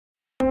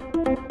I'm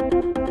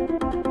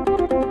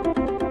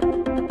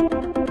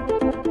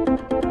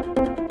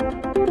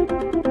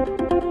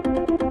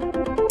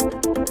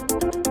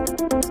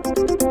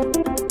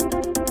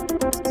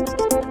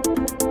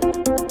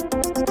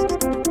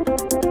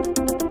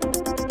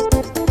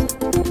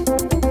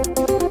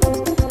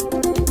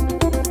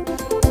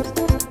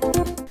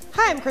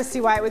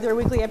Christy White with your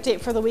weekly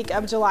update for the week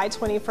of July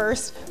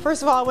 21st.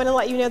 First of all, I want to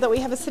let you know that we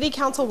have a City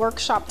Council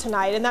workshop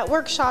tonight, and that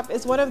workshop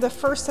is one of the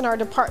first in our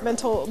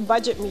departmental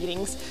budget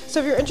meetings. So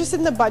if you're interested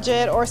in the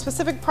budget or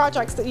specific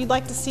projects that you'd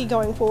like to see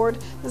going forward,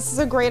 this is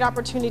a great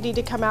opportunity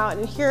to come out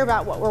and hear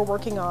about what we're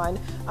working on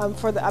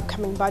for the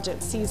upcoming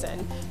budget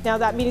season. Now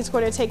that meeting is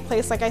going to take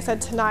place, like I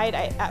said, tonight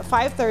at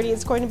 5:30.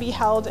 It's going to be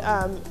held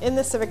in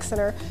the Civic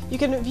Center. You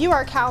can view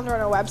our calendar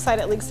on our website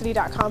at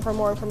leaguecity.com for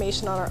more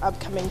information on our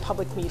upcoming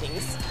public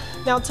meetings.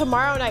 Now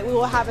tomorrow night we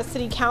will have a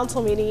City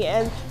Council meeting,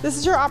 and this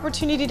is your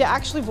opportunity to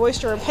actually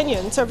voice your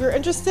opinion. So if you're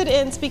interested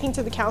in speaking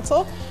to the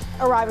council,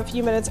 arrive a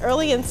few minutes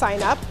early and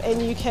sign up,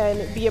 and you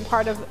can be a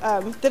part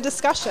of the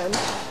discussion.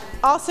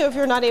 Also, if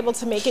you're not able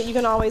to make it, you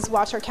can always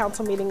watch our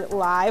council meeting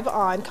live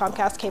on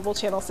Comcast Cable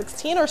Channel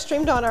 16 or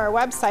streamed on our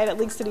website at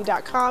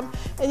leaguecity.com,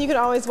 and you can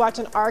always watch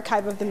an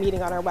archive of the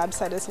meeting on our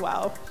website as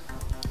well.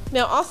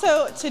 Now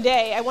also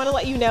today, I want to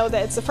let you know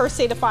that it's the first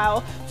day to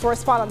file for a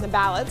spot on the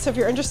ballot. So if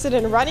you're interested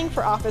in running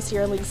for office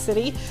here in League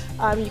City,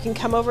 you can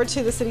come over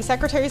to the City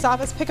Secretary's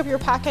office, pick up your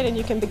packet, and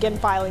you can begin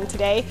filing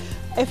today.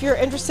 If you're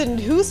interested in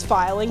who's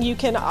filing, you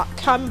can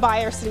come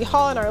by our City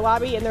Hall in our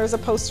lobby, and there's a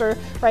poster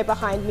right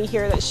behind me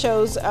here that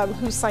shows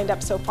who's signed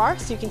up so far,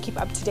 so you can keep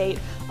up to date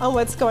on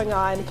what's going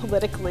on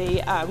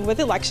politically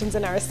with elections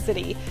in our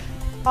city.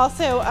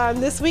 Also,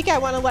 this week I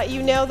want to let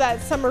you know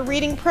that summer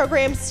reading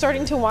program's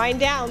starting to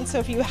wind down, so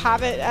if you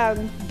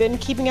haven't been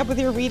keeping up with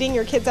your reading,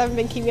 your kids haven't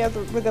been keeping up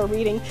with their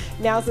reading,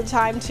 now's the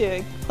time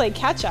to play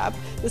catch up.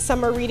 The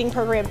summer reading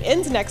program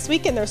ends next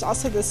week, and there's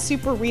also the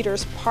Super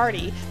Readers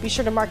Party. Be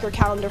sure to mark your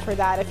calendar for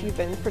that if you've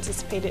been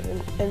participating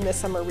in the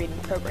summer reading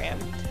program.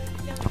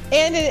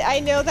 And I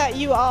know that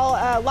you all,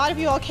 a lot of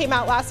you all came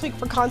out last week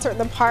for Concert in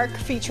the Park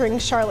featuring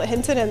Charlotte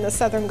Hinton and the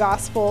Southern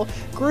Gospel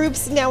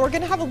groups. Now we're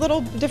going to have a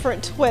little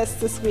different twist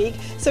this week.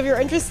 So if you're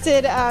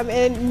interested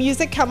in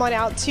music, come on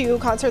out to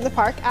Concert in the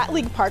Park at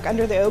League Park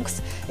under the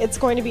Oaks. It's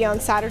going to be on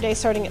Saturday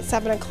starting at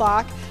 7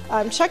 o'clock.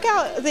 Check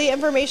out the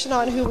information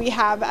on who we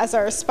have as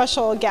our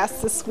special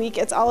guests this week.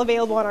 It's all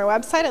available on our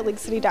website at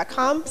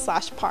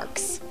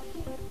leaguecity.com/parks.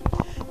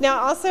 Now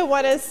I also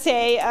want to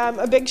say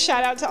a big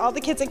shout out to all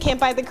the kids at Camp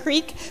by the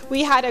Creek.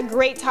 We had a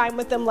great time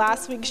with them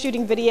last week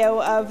shooting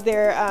video of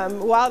their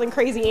wild and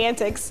crazy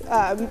antics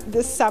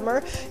this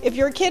summer. If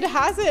your kid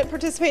hasn't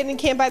participated in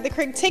Camp by the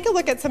Creek, take a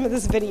look at some of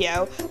this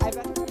video.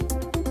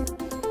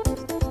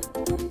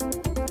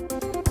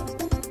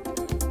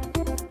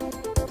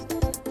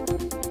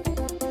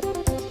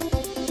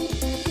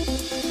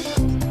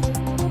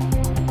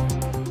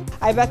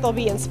 I bet they'll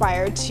be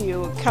inspired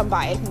to come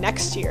by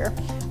next year.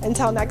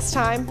 Until next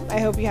time, I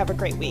hope you have a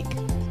great week.